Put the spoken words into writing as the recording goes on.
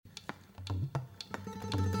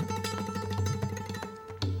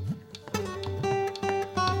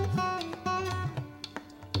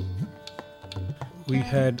We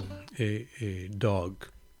had a dog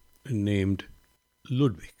named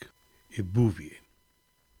Ludwig, a Bouvier.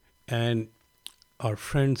 And our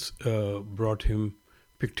friends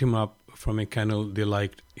picked him up from a kennel they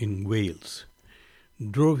liked in Wales,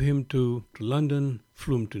 drove him to London,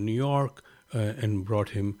 flew him to New York, and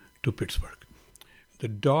brought him to Pittsburgh. The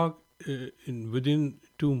dog, within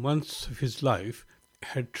 2 months of his life,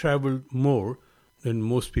 had traveled more than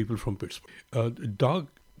most people from Pittsburgh. The dog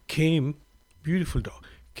beautiful dog,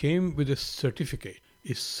 came with a certificate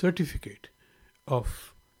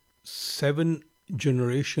of 7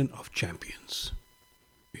 generation of champions.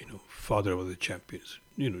 Father was a champion,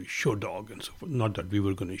 show dog and so forth. Not that we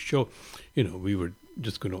were going to show, we were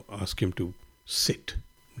just going to ask him to sit.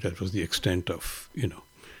 That was the extent of,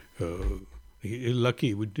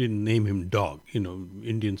 lucky we didn't name him dog.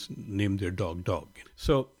 Indians name their dog.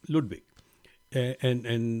 So Ludwig.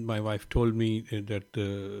 And my wife told me that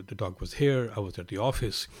the dog was here. I was at the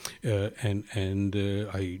office, and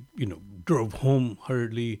I drove home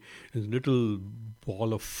hurriedly. A little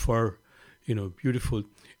ball of fur, beautiful.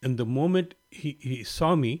 And the moment he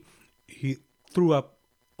saw me, he threw up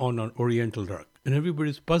on an oriental rug, and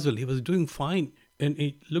everybody's puzzled. He was doing fine, and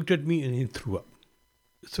he looked at me and he threw up.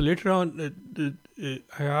 So later on,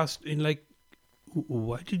 I asked him,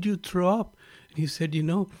 why did you throw up? And he said,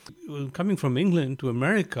 coming from England to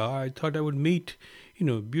America, I thought I would meet,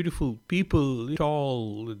 beautiful people,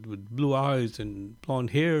 tall, with blue eyes and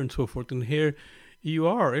blonde hair and so forth. And here you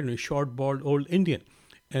are, a short, bald, old Indian.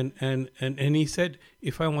 And he said,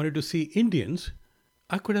 if I wanted to see Indians,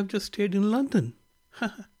 I could have just stayed in London.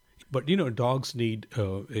 But, dogs need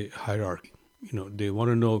a hierarchy. They want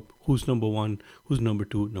to know who's number 1, who's number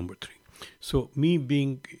 2, number 3. So me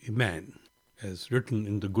being a man, as written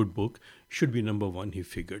in the good book, should be number 1, he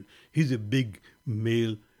figured. He's a big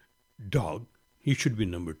male dog. He should be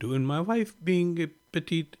number 2. And my wife, being a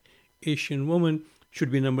petite Asian woman,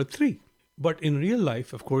 should be number 3. But in real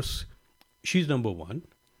life, of course, she's number 1,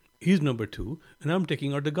 he's number 2, and I'm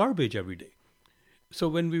taking out the garbage every day. So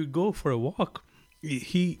when we go for a walk,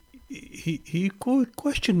 he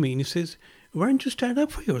questioned me, and he says, why don't you stand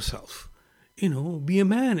up for yourself? Be a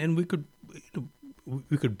man, and we could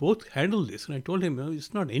both handle this. And I told him,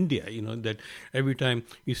 it's not India, that every time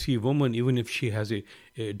you see a woman, even if she has a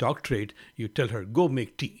doctorate, you tell her, go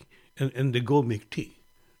make tea. And they go make tea.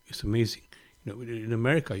 It's amazing. In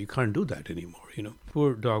America, you can't do that anymore,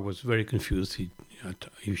 Poor dog was very confused.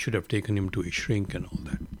 You should have taken him to a shrink and all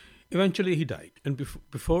that. Eventually, he died. And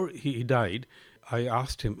before he died,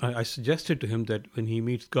 I suggested to him that when he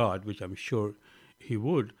meets God, which I'm sure he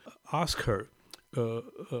would, ask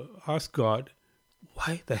God,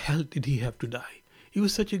 why the hell did he have to die? He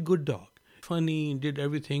was such a good dog. Funny, did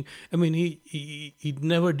everything. I mean, he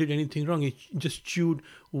never did anything wrong. He just chewed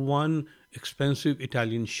one expensive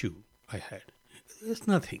Italian shoe I had. There's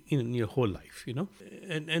nothing in your whole life,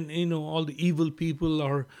 And all the evil people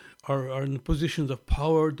are in positions of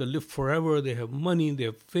power. They live forever. They have money. They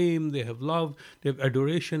have fame. They have love. They have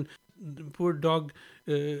adoration. The poor dog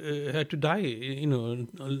had to die,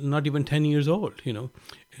 not even 10 years old,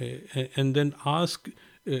 and then ask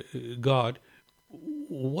God,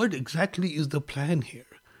 what exactly is the plan here?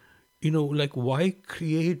 Why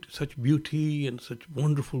create such beauty and such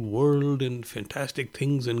wonderful world and fantastic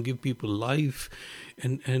things and give people life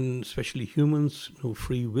and especially humans,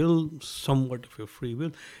 free will, somewhat of a free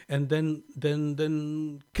will, and then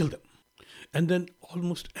kill them. And then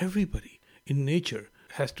almost everybody in nature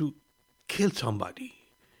has to kill somebody,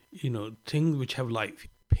 things which have life,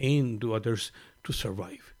 pain to others to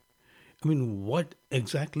survive. I mean, what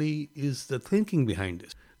exactly is the thinking behind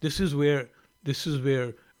this? This is where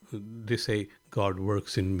they say God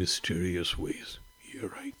works in mysterious ways. You're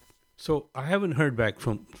right. So I haven't heard back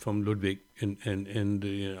from Ludwig, and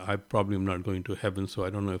I probably am not going to heaven, so I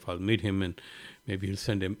don't know if I'll meet him, and maybe he'll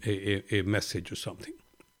send him a message or something.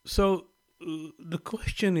 So the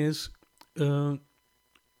question is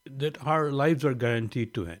that our lives are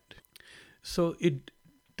guaranteed to end. So it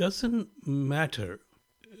doesn't matter.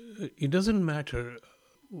 It doesn't matter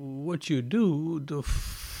what you do. The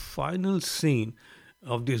final scene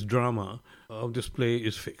of this drama, of this play,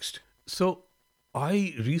 is fixed. So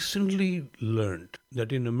I recently learned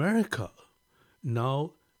that in America,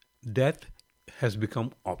 now death has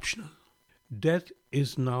become optional. Death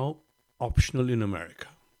is now optional in America.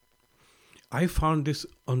 I found this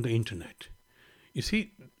on the internet. You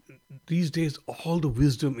see, these days all the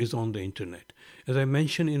wisdom is on the internet. As I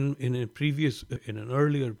mentioned in an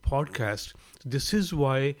earlier podcast, this is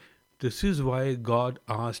why God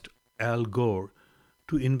asked Al Gore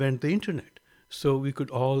to invent the internet, so we could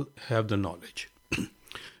all have the knowledge.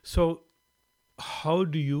 So how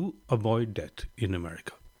do you avoid death in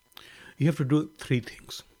America? You have to do three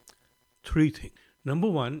things. Three things. Number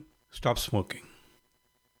one, stop smoking.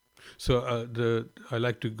 So I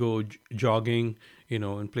like to go jogging,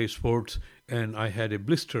 and play sports, and I had a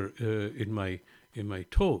blister in my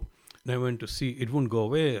toe, and I went to see it wouldn't go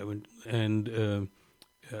away. I went and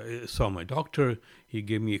saw my doctor. He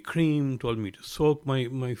gave me a cream, told me to soak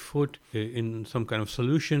my foot in some kind of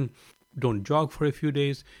solution, don't jog for a few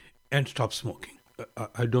days, and stop smoking.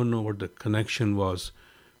 I don't know what the connection was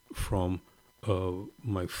from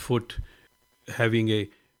my foot having a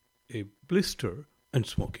blister and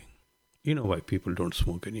smoking. You know why people don't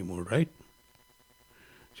smoke anymore, right?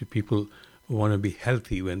 So people want to be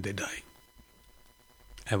healthy when they die.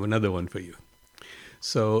 I have another one for you.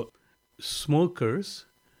 So smokers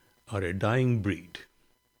are a dying breed.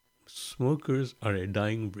 Smokers are a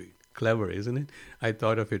dying breed. Clever, isn't it? I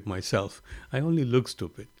thought of it myself. I only look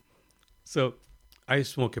stupid. So I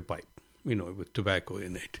smoke a pipe, with tobacco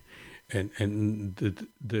in it. And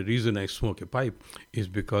the reason I smoke a pipe is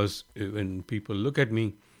because when people look at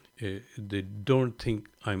me, they don't think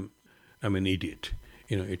I'm an idiot.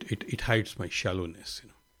 It hides my shallowness.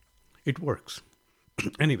 It works.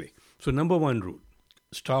 Anyway, so number one rule,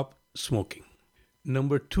 stop smoking.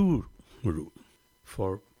 Number two rule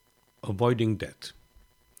for avoiding death,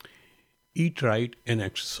 eat right and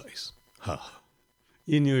exercise.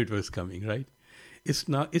 You knew it was coming, right? It's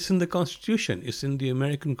in the Constitution. It's in the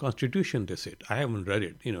American Constitution, they said. I haven't read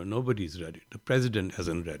it. Nobody's read it. The president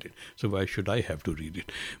hasn't read it. So why should I have to read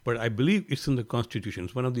it? But I believe it's in the Constitution.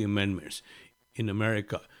 It's one of the amendments. In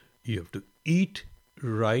America, you have to eat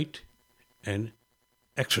right and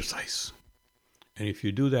exercise. And if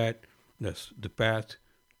you do that, that's the path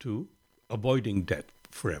to avoiding death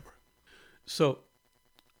forever. So,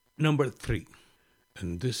 number three,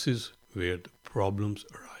 and this is where the problems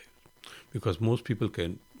arise. Because most people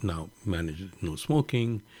can now manage no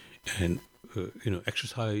smoking and,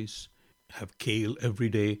 exercise, have kale every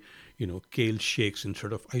day, kale shakes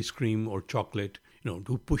instead of ice cream or chocolate,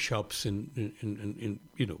 do push-ups and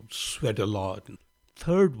sweat a lot.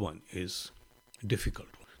 Third one is difficult.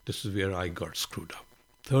 This is where I got screwed up.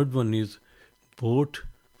 Third one is vote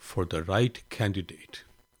for the right candidate.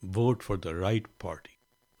 Vote for the right party.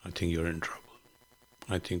 I think you're in trouble.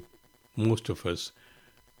 I think most of us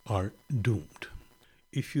are doomed.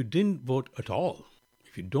 If you didn't vote at all,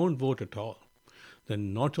 if you don't vote at all,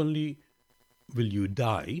 then not only will you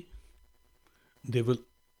die, they will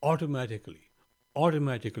automatically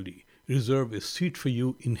reserve a seat for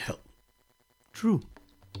you in hell. True.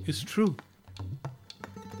 It's true.